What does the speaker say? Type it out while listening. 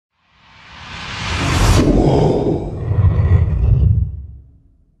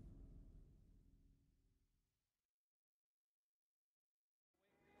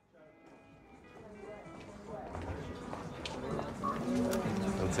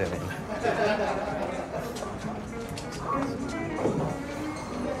in it.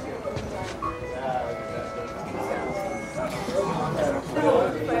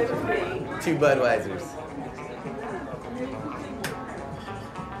 Two Budweisers.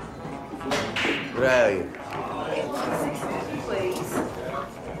 What are you? Please.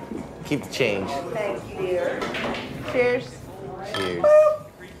 Keep the change. Thank you, dear. Cheers. Cheers.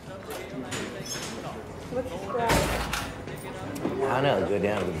 What's the spread? I don't know, go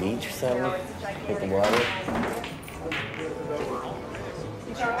down to the beach or something, hit the water.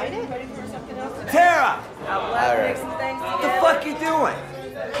 You tried it? Ready for something else? Tara! I'll love to make some things What the fuck you doing?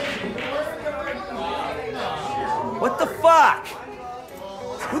 What the fuck?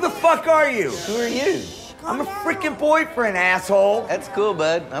 Who the fuck are you? Who are you? I'm a freaking boyfriend, asshole. That's cool,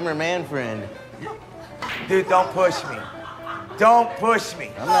 bud. I'm her man friend. Dude, don't push me. Don't push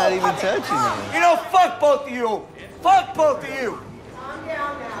me. I'm not even touching you. You know, fuck both of you. Fuck both of you.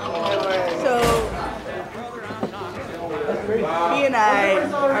 So, he and I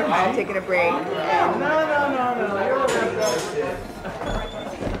are kind of taking a break. And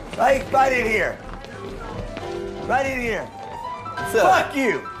Right in here. Right in here. What's up? Fuck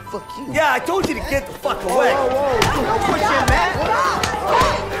you. Fuck you. Yeah, I told you to get the fuck away. Don't push him, man.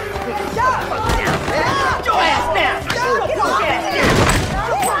 Stop. Get your ass down. Get your ass down.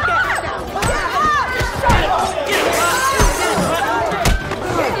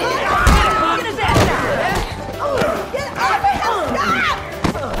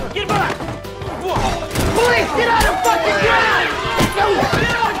 Get out of fucking ground! Get on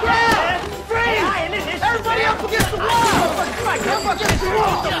the ground! Freeze! Everybody up against the wall! Up against the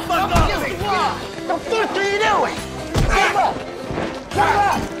wall! Up against the wall! The fuck are you doing? Get up! Get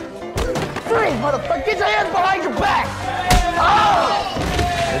up! Freeze, motherfucker! Get your hands behind your back! Oh!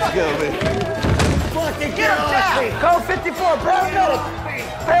 Let's go, man. Fucking Get him down! Code 54, paramedic!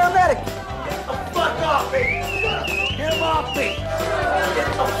 Paramedic! Get the fuck off me! Get him off me! Get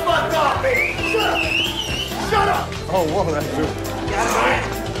the fuck off me! Shut up! Shut up! Oh, whoa, that's true.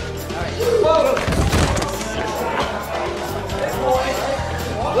 Whoa! Hey, boy.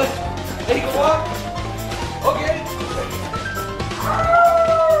 Look. Hey, go up. Okay.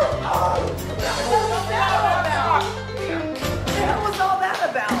 What was all that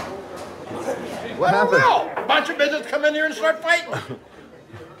about? What happened? No! A bunch of midgets come in here and start fighting.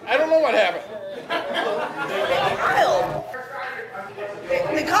 I don't know what happened. Wild.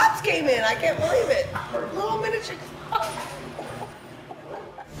 The cops came in. I can't believe it. Little miniature